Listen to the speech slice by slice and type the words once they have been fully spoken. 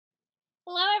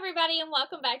everybody, and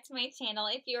welcome back to my channel.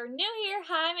 If you're new here,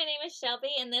 hi, my name is Shelby,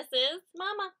 and this is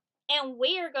Mama. And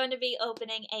we are going to be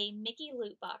opening a Mickey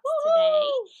loot box today.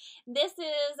 This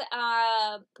is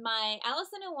my Alice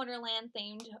in Wonderland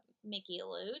themed Mickey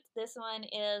loot. This one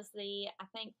is the, I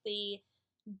think the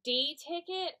D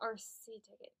ticket or C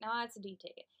ticket. No, it's a D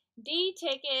ticket. D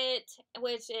ticket,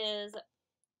 which is,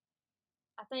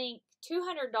 I think,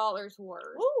 $200 worth.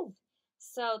 Ooh.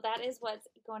 So that is what's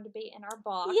going to be in our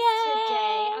box Yay!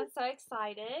 today. I'm so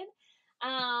excited.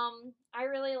 I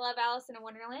really love Alice in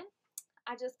Wonderland.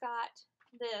 I just got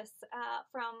this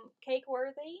from Cake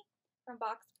Worthy from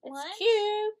Box Lunch. It's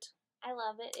cute. I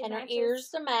love it. It and her matches ears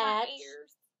to match. my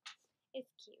ears.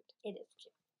 It's cute. It is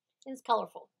cute. It's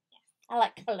colorful. Yeah. I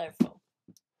like colorful.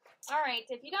 All right.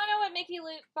 If you don't know what Mickey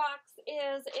Loot Box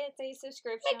is, it's a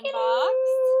subscription Mickey box.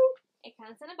 Loot. It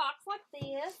comes in a box like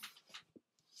this.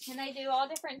 And they do all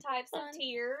different types of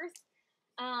tiers.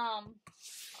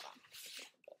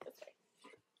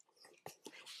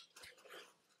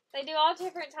 They do all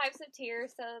different types of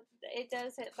tiers, so it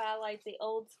does hit by like the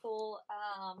old school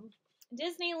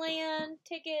Disneyland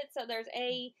tickets. So there's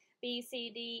A, B,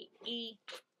 C, D, E.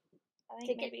 I think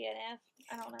Ticket. maybe an F.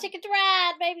 I don't know. Ticket to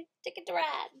ride, baby. Ticket to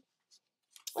ride.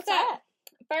 What's So, that?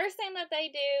 First thing that they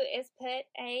do is put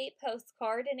a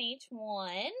postcard in each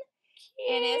one.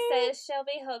 Cute. And it says,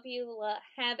 Shelby, hope you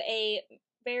have a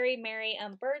very merry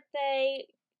birthday.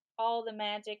 All the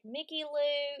magic Mickey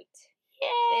loot. Yay.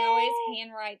 They always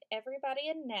handwrite everybody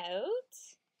a note.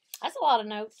 That's a lot of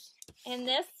notes. And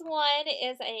this one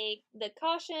is the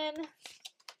caution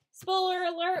spoiler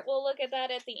alert. We'll look at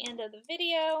that at the end of the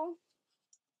video.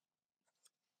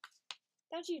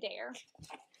 Don't you dare.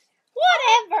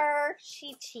 Whatever.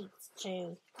 She cheats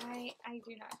too. I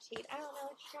do not cheat. I don't know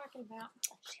what you're talking about.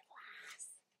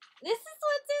 This is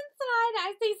what's inside.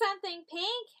 I see something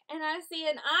pink, and I see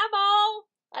an eyeball.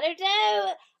 I do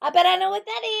too. I bet I know what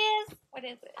that is. What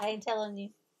is it? I ain't telling you.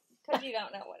 Because you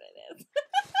don't know what it is.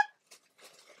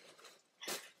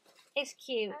 It's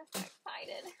cute. I'm so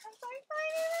excited. I'm so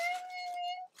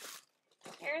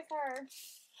excited. Here's her.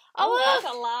 Oh, Ooh, look. that's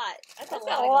a lot. That's a lot.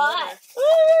 a Of lot.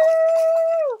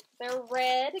 glitter. They're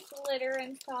red glitter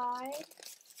inside.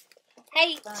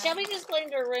 Hey, Fun. Shelby just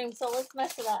cleaned her room, so let's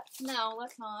mess it up. No,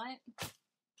 let's not.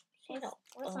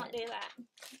 Let's not do do that.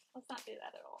 Let's not do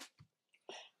that at all.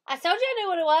 I told you I knew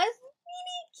what it was.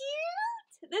 Really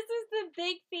cute. This is the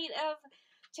big feet of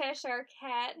Cheshire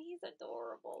Cat. He's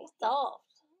adorable. He's soft.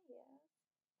 Oh, yeah.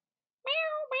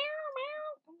 Meow, meow, meow.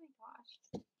 Oh my gosh.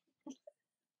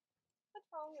 What's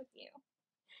wrong with you?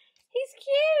 He's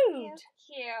cute. He's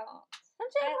cute.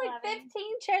 Don't you I have love like him.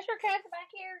 15 Cheshire Cats back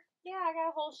here? Yeah, I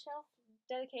got a whole shelf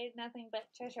dedicated to nothing but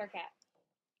Cheshire Cat.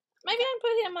 Maybe I can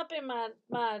put him up in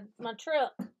my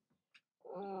truck.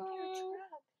 Your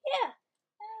truck. Yeah.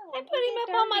 Oh, I put him up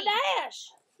on my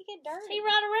dash. He get dirty. He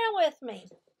ride around with me.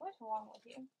 What's wrong with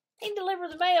you? He deliver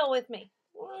the mail with me.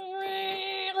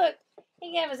 Look,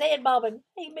 he can have his head bobbing.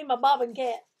 He can be my bobbing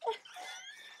cat.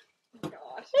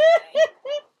 Gosh.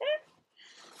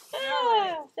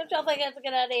 Don't y'all think that's a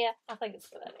good idea? I think it's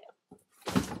a good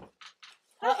idea.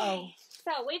 Uh-oh.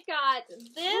 So we've got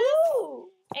this, Ooh.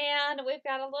 and we've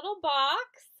got a little box.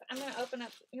 I'm gonna open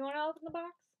up. You want to open the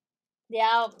box?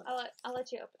 Yeah, I'll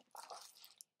let you open the box.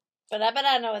 but I bet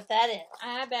I know what that is.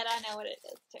 I bet I know what it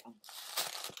is too.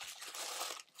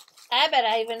 I bet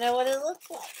I even know what it looks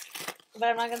like. But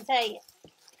I'm not going to tell you.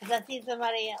 Because I see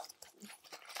somebody else.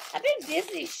 I've been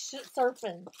Disney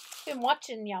surfing. Been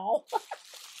watching y'all.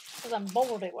 Because I'm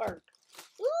bored at work.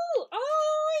 Ooh!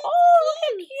 Oh, Oh, look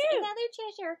how cute. Another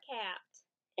Cheshire Cat.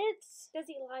 Does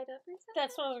he light up or something?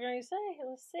 That's what I was going to say.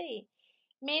 Let's see.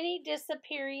 Many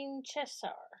disappearing Cheshire.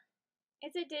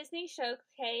 It's a Disney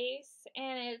showcase,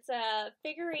 and it's a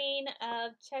figurine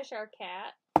of Cheshire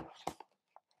Cat.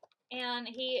 And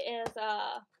he is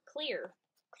clear.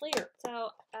 So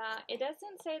it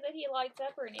doesn't say that he lights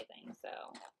up or anything. So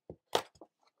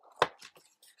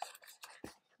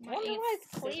I wonder why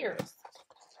it's clear.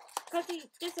 Because he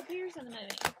disappears in the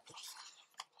movie.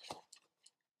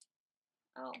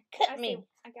 Oh, Cut me.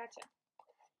 I gotcha.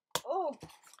 Oh,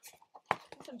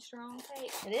 that's some strong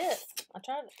tape. It is. I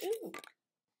tried it. Ooh.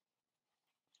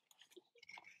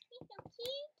 He's so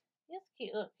cute. It's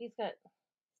cute. Look, he's got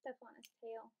Stuff on his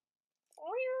tail.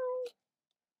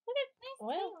 Look at Nice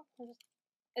well, tail.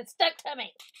 it's stuck to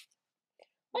me.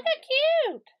 Look how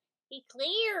cute. He's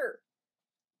clear.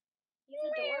 He's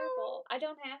adorable. I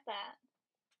don't have that.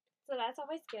 So that's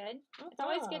always good. It's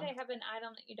always good to have an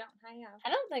item that you don't have. I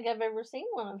don't think I've ever seen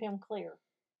one of him clear.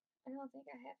 I don't think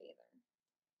I have either.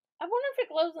 I wonder if it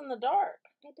glows in the dark.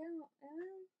 I don't.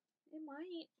 It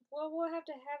might. Well, we'll have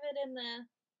to have it in the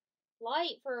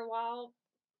light for a while,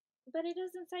 but it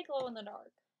doesn't say glow in the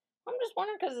dark. I'm just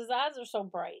wondering because his eyes are so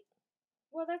bright.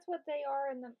 Well, that's what they are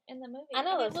in the movie. I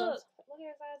know look, those ones. look at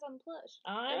his eyes on the plush.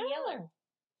 I They're know. yellow.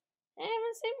 I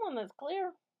haven't seen one that's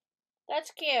clear.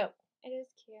 That's cute. It is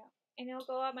cute, and it'll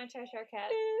go on my Cheshire Cat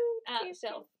Cute,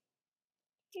 shelf.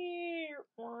 cute.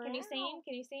 Can you see him?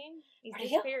 Can you see him? He's Where'd he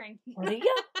go? disappearing. Where'd he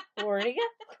go? Where'd he go?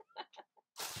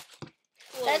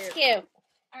 That's Weird. cute.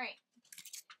 All right.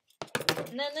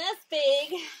 And then this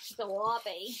big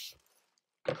sloppy.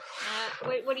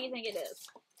 What do you think it is?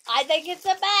 I think it's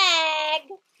a bag.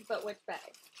 But which bag?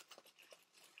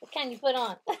 What kind you put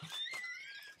on?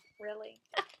 Really?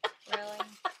 Really?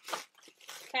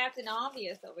 Captain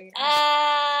Obvious over here.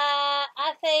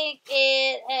 I think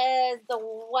it is the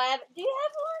rabbit. Do you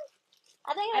have one?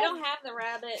 I don't have the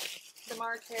rabbit, the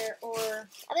March Hare, or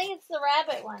I think it's the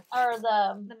rabbit one, or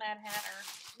the Mad Hatter.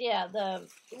 yeah, the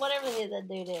whatever the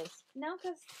dude is. No,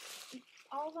 because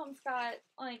all of them's got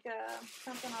like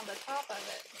something on the top of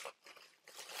it.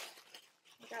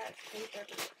 We got tape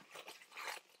everywhere.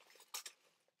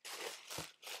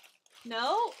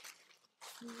 No,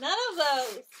 none of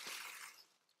those.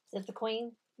 Is it the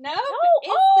queen? No, Oh,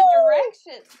 it's the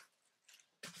directions.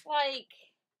 Like,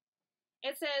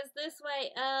 it says this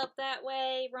way up, that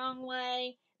way, wrong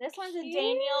way. This one's a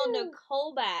Daniel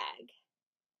Nicole bag.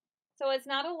 So it's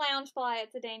not a Loungefly,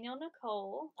 it's a Daniel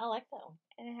Nicole. I like that one.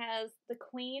 And it has the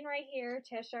queen right here,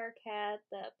 Cheshire Cat,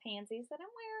 the pansies that I'm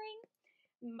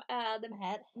wearing, the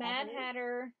Mad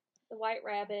Hatter, the White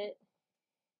Rabbit,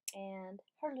 and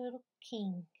her little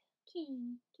king.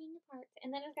 King of Hearts.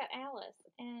 And then it's got Alice,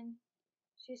 and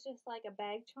she's just like a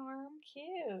bag charm.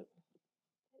 Cute.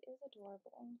 It is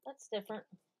adorable. That's different.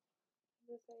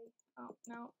 Oh,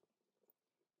 no.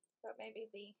 But maybe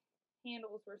the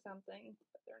handles were something,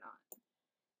 but they're not.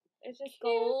 It's just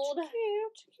gold.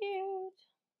 Cute.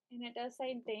 And it does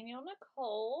say Daniel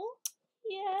Nicole.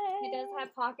 Yay. It does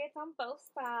have pockets on both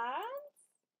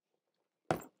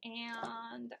sides.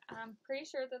 And I'm pretty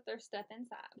sure that there's stuff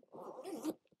inside.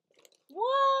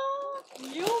 What?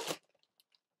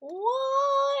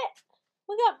 What?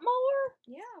 We got more?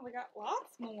 Yeah, we got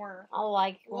lots more. I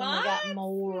like when we got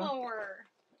more. More.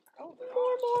 Oh,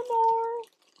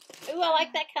 More. Ooh, I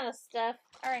like that kind of stuff.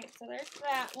 Alright, so there's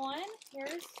that one.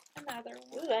 Here's another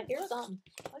one. Ooh, I hear something.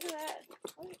 Look at that.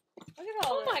 Look at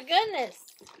all Oh this. my goodness.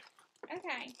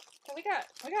 Okay. So we got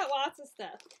lots of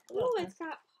stuff. Ooh, it's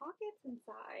got pockets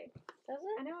inside. Does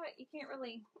it? I know you can't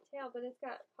really tell, but it's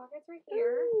got pockets right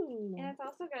here. Ooh. And it's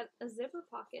also got a zipper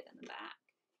pocket in the back.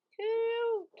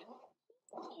 Cute.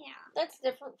 Yeah. That's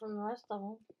different from the rest of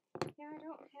them. Yeah, I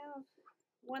don't have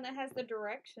one that has the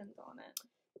directions on it.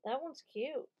 That one's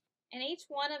cute. And each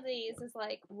one of these is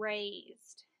like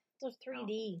raised. They're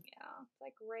 3D. Yeah, it's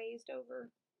like raised over.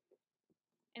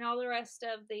 And all the rest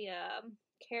of the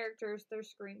characters, they're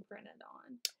screen printed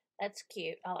on. That's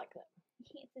cute. I like that.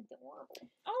 It's adorable.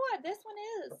 Oh, this one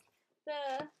is.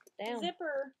 The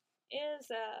zipper is,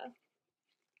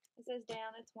 it says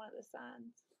down. It's one of the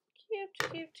signs. Cute.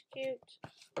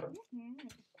 Mm-hmm.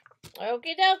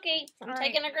 Okie dokie. I'm All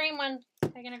taking a green one.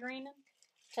 Taking a green one?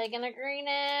 Taking a green in.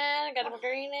 I got a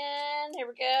green in. Here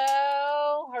we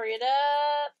go. Hurry it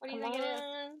up. What do you think it is?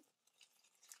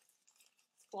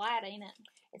 It's flat, ain't it?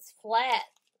 It's flat.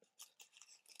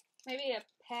 Maybe a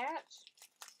patch?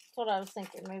 That's what I was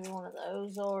thinking. Maybe one of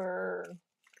those, or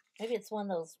maybe it's one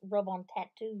of those rub-on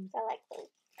tattoos. I like those.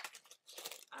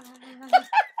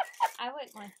 I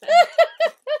wouldn't like that.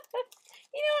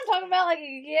 You know what I'm talking about? Like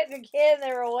you get your kid and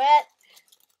they were wet.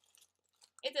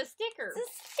 It's a sticker. It's a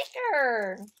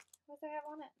sticker. What does it have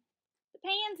on it? The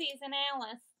pansies and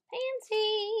Alice.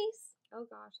 Pansies. Oh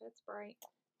gosh, that's bright.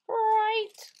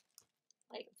 Bright.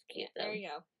 Like, it's cute. Yeah, there you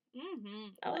go. Mm-hmm.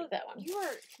 I like that one. You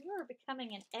are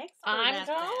becoming an expert. I'm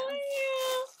telling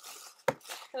you.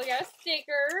 So we got a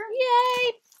sticker.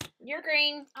 Yay! You're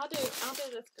green. I'll do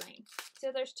this green.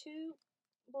 So there's 2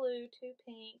 blue, 2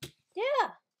 pink,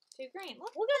 Yeah. 2 green.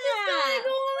 Look Look at this guy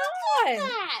going on.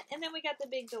 that. And then we got the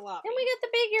big jalopy. And we got the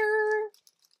bigger.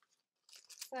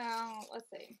 So let's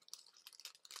see.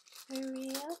 Hurry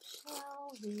up,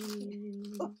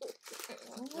 Shelby.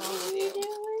 What are you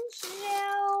doing,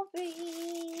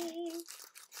 Shelby?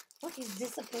 Look, he's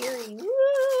disappearing. Woo!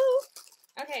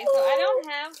 Okay, so I don't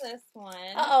have this one.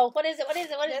 Uh-oh, what is it? This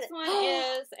one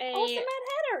is it's the Mad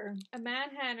Hatter. a Mad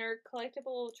Hatter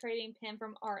collectible trading pin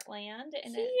from Artland.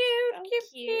 And Cute, it's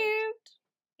so cute.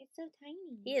 It's so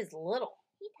tiny. He is little.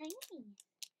 He's tiny.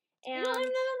 You And don't even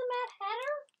know the Mad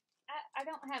Hatter? I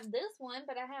don't have this one,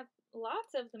 but I have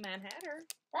lots of the Mad Hatter.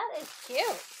 That is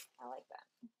cute. I like that.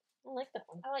 I like that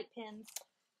one. I like pins.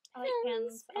 I like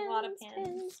pins. A lot of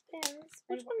pins. Pins.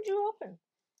 Which one did you open?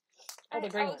 Oh, the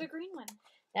green one. The green one.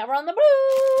 Now we're on the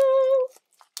blue.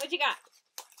 What you got?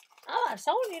 Oh, I'm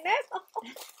showing you now.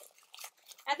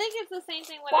 I think it's the same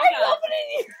thing. Why are you opening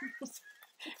yours?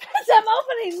 Because I'm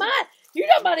opening mine. You're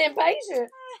talking about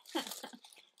impatient.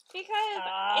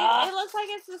 Because it looks like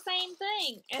it's the same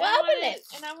thing. And Well, open it.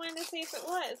 And I wanted to see if it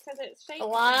was, because it's shaped.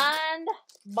 Blind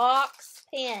box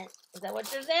pen. Is that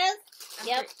what yours is?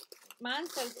 Yep. Mine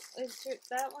says,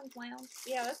 that one's lounge.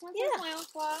 Yeah, this one says lounge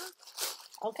fly.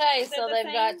 Okay, so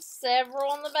they've got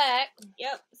several on the back.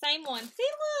 Yep, same one.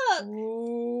 See, look.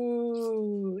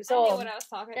 Ooh. So I knew what I was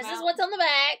talking about. This is what's on the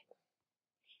back.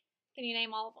 Can you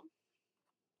name all of them?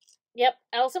 Yep,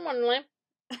 Alice in Wonderland.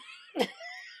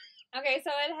 Okay, so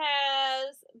it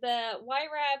has the White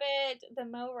Rabbit, the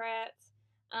Mo Rats,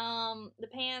 the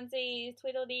Pansies,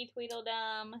 Tweedledee,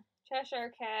 Tweedledum,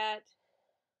 Cheshire Cat,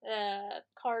 the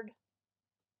card.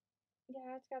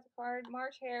 Yeah, it's got the card,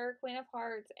 March Hare, Queen of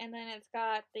Hearts, and then it's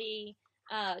got the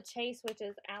Chase, which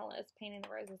is Alice, painting the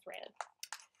roses red.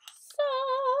 So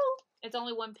it's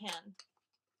only one pin.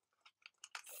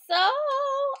 So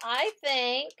I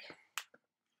think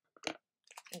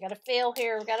I got a feel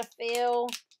here. We got a feel.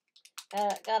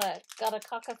 Got a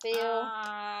cock a feel.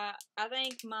 I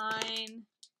think mine.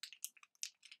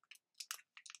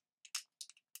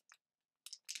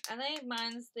 I think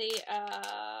mine's the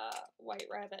White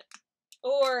Rabbit.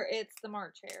 Or it's the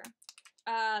March Hare.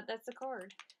 That's the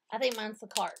card. I think mine's the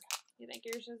card. You think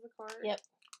yours is the card? Yep.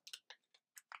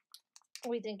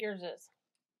 What do you think yours is?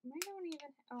 I don't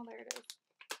even. Oh, there it is.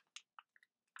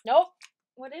 Nope.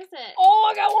 What is it? Oh,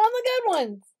 I got one of the good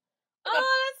ones. Oh,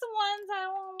 that's the ones I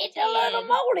want. It's a little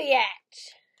moldy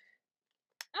act.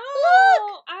 Oh,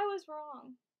 look! I was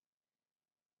wrong.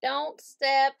 Don't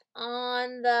step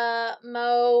on the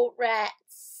Mo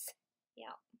Rats.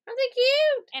 Yeah. Aren't they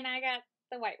cute? And I got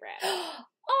the White Rabbit.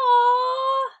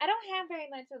 Aww. I don't have very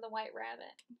much of the White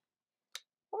Rabbit.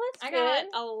 Well, that's I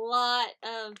good. got a lot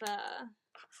of,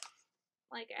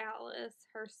 like Alice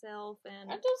herself and...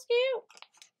 That's just cute.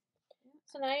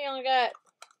 So now you only got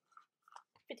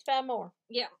 55 more.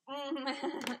 Yeah.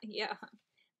 Yeah.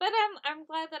 But I'm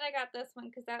glad that I got this one,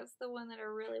 because that's the one that I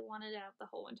really wanted out of the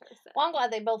whole entire set. Well, I'm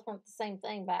glad they both weren't the same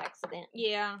thing by accident.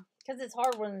 Yeah. Because it's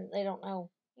hard when they don't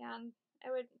know. Yeah, it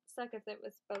would suck if it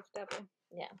was both double.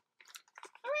 Yeah.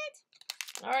 Alright.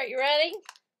 Alright, you ready?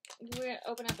 We're going to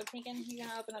open up the pink one. You're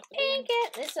going to open up the pink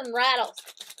it. There's some rattles.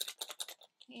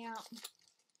 Yeah.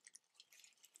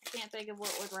 I can't think of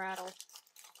what would rattle.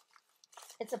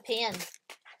 It's a pen.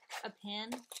 A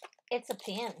pen? It's a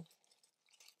pen.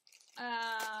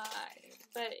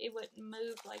 But it wouldn't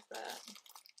move like that.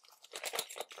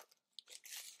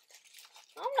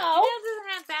 Oh no. It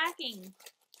doesn't have backing.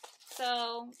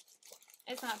 So,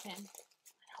 it's not a pen.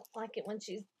 I don't like it when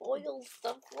she boils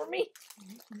stuff for me.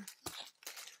 You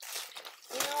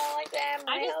know, I like that.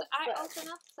 I open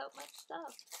up so much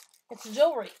stuff. It's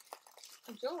jewelry.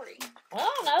 Jewelry? I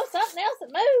don't know. Something else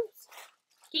that moves.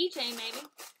 Keychain, maybe.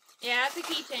 Yeah, it's a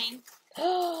keychain.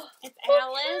 It's Look,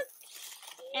 Alice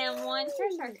and one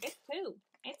treasure. It's two.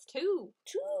 It's two.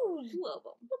 Two of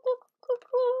them. Look.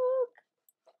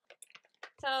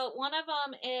 So one of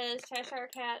them is Cheshire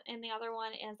Cat and the other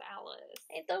one is Alice.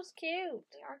 Ain't those cute?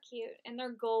 They are cute. And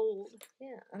they're gold.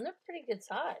 Yeah, and they're pretty good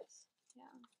size.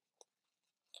 Yeah.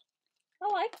 I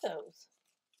like those.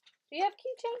 Do you have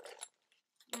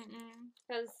keychains?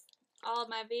 Because all of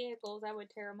my vehicles, I would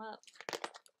tear them up.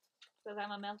 Because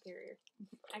I'm a mail carrier.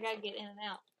 I gotta get in and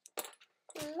out.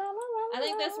 I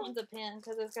think this one's a pen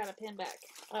because it's got a pin back.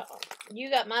 Uh-oh. You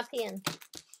got my pen.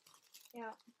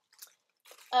 Yeah.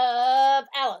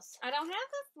 Alice. I don't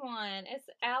have this one. It's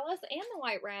Alice and the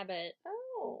White Rabbit.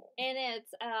 Oh. And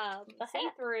it's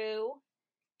see-through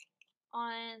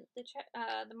on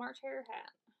the March Hare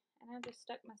hat. And I just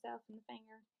stuck myself in the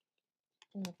finger.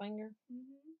 In the finger?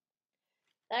 Mm-hmm.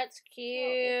 That's cute.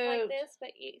 Well, it's like this,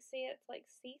 but you see it's like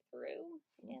see-through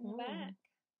in the back.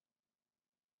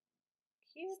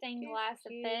 Cute. Stained glass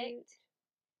effect.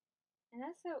 And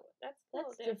that's a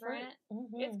little different.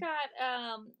 It's got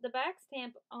the back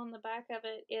stamp on the back of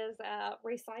it is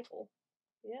recycle.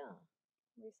 Yeah.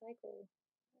 Recycle.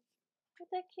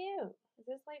 Isn't that cute? Is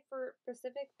this like for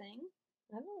specific thing?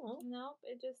 I don't know. Nope,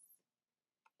 it just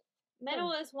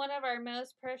metal is one of our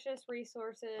most precious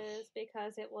resources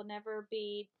because it will never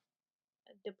be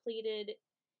depleted.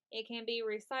 It can be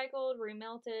recycled,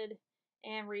 remelted,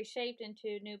 and reshaped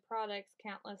into new products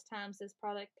countless times. This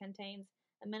product contains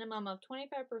a minimum of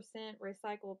 25%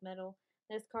 recycled metal.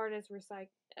 This card is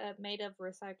made of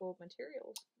recycled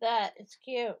materials. That is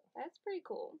cute. That's pretty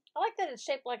cool. I like that it's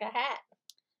shaped like a hat.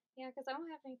 Yeah, because I don't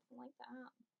have anything like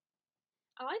that.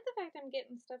 I like the fact I'm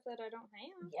getting stuff that I don't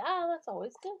have. Yeah, that's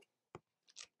always good.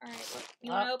 All right,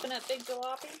 you want to open up Big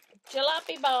Jalopy?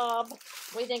 Jalopy Bob.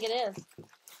 What do you think it is?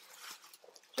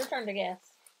 It's your turn to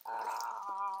guess.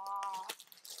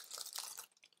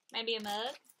 Maybe a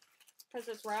mug? Because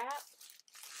it's wrapped?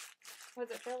 What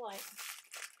does it feel like?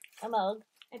 A mug.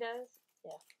 It does?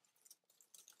 Yeah.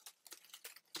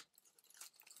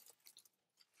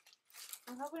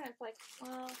 I'm hoping it's like,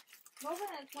 well, I'm hoping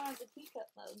it's one of the teacup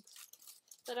mugs.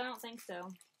 But I don't think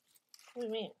so. What do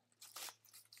you mean?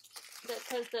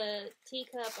 Because the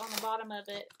teacup on the bottom of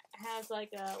it has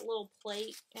like a little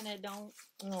plate and it don't.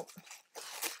 Nope.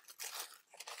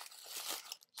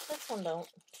 This one don't.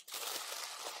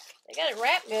 They got it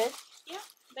wrapped good. Yeah,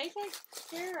 they take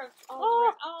care of all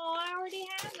the. Oh, I already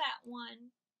have that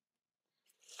one.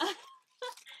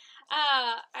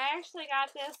 I actually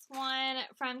got this one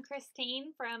from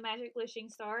Christine from Magic Wishing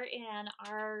Star in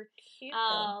our Cute.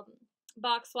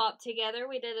 box swap together.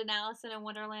 We did an Alice in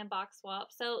Wonderland box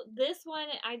swap. So this one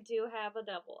I do have a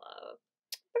double of.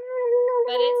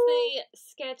 But it's the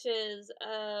sketches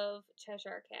of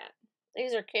Cheshire Cat.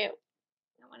 These are cute.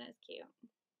 That one is cute.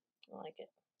 I like it.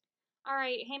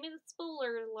 Alright, hand me the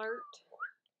spooler alert.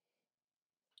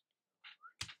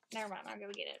 Never mind, I'll go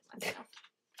get it myself.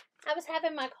 I was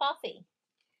having my coffee.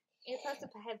 You're supposed to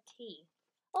have tea.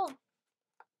 Oh,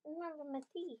 I'm having my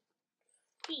tea.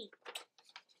 Tea.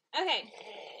 Okay,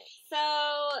 so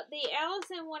the Alice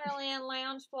in Wonderland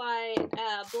Lounge Flight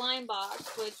blind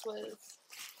box, which was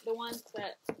the ones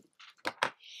that...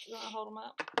 You want to hold them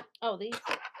up? Oh, these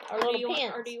are little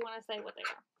pins. Or do you want to say what they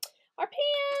are? Our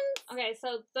pins. Okay,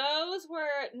 so those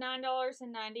were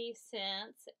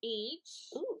 $9.90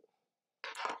 each. Ooh.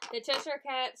 The Cheshire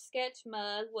Cat sketch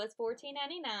mug was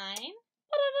 $14.99.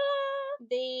 Ta-da-da.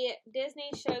 The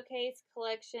Disney Showcase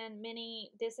Collection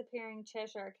mini disappearing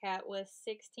Cheshire Cat was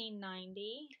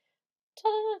 $16.90.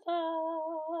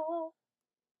 Ta-da-da.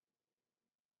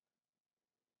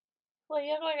 Well,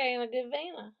 you look like I ain't a good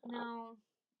Vanna. No.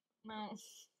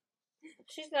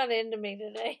 She's not into me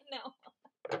today. No.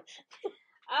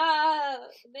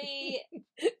 The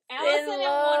Alice in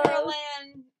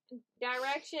Wonderland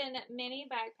Direction mini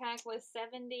backpack was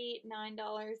 $79.90.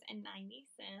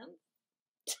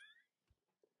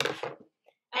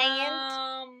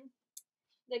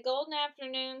 The Golden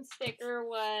Afternoon sticker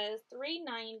was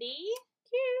 $3.90.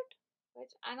 Cute.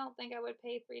 Which I don't think I would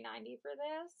pay $3.90 for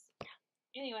this.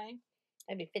 Anyway.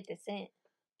 Maybe 50 cents.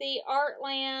 The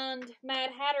Artland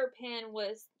Mad Hatter pen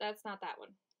was, that's not that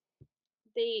one.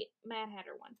 The Mad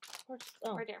Hatter one.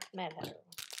 Oh, right there. Mad Hatter.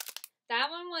 That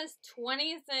one was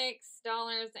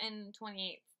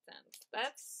 $26.28.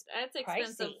 That's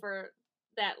expensive pricey for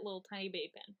that little tiny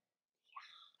baby pen.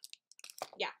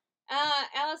 Yeah.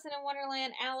 Alice in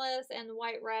Wonderland Alice and the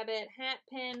White Rabbit hat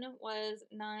pin was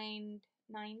 $9.90.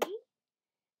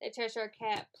 The Cheshire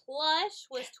Cat plush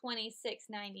was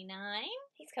 $26.99.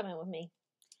 He's coming with me.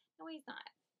 No, he's not.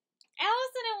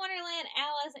 Alice in Wonderland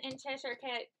Alice and Cheshire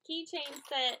Cat keychain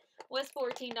set was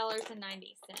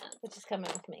 $14.90. Which is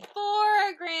coming with me. For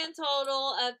a grand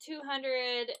total of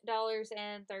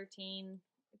 $200.13.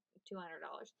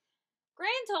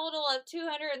 Grand total of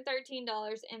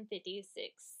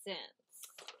 $213.56.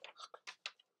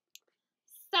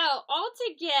 So,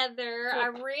 altogether, I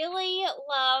really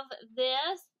love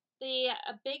this. The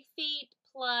Big Feet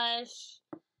plush.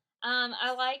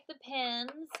 I like the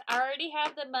pins. I already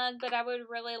have the mug, but I would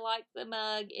really like the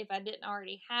mug if I didn't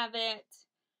already have it.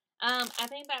 I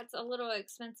think that's a little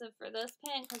expensive for this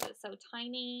pen because it's so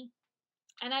tiny.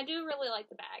 And I do really like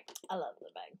the bag. I love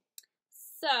the bag.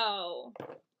 So,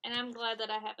 and I'm glad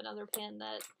that I have another pen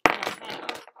that I don't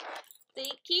have.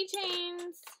 The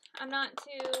keychains, I'm not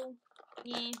too,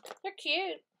 yeah. They're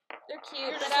cute. They're cute.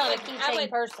 You're but just not a keychain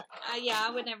person. Yeah,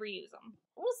 I would never use them.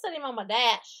 I'm going to set him on my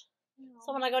dash. No.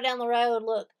 So when I go down the road,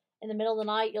 look, in the middle of the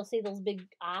night, you'll see those big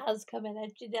eyes coming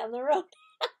at you down the road.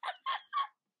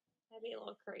 That'd be a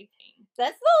little creepy.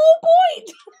 That's the whole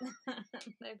point.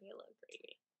 That'd be a little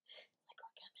creepy. Like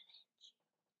we're coming at you.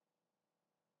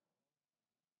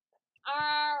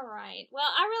 Alright. Well,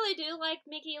 I really do like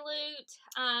Mickey Loot.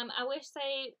 I wish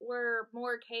they were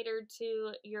more catered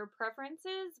to your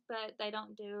preferences, but they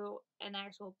don't do an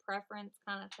actual preference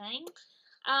kind of thing.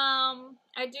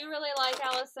 I do really like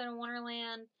Alice in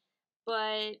Wonderland,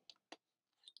 but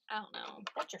I don't know.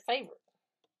 What's your favorite?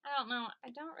 I don't know.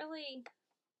 I don't really...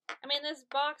 I mean, this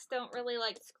box don't really,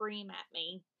 like, scream at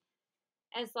me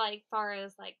as, like, far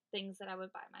as, like, things that I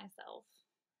would buy myself.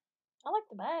 I like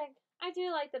the bag. I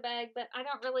do like the bag, but I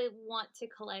don't really want to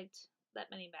collect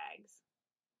that many bags.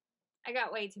 I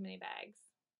got way too many bags.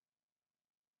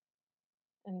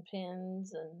 And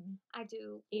pins and I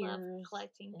do love ears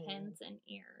collecting and- pins and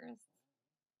ears.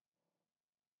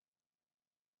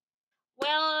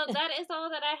 Well, that is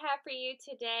all that I have for you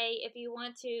today. If you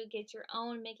want to get your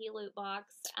own Mickey loot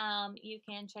box, you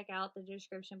can check out the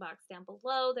description box down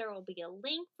below. There will be a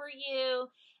link for you.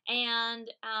 And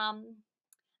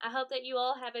I hope that you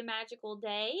all have a magical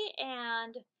day.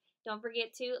 And don't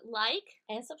forget to like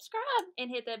and subscribe and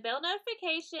hit the bell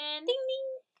notification. ding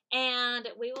ding And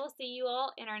we will see you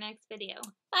all in our next video.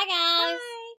 bye guys Bye.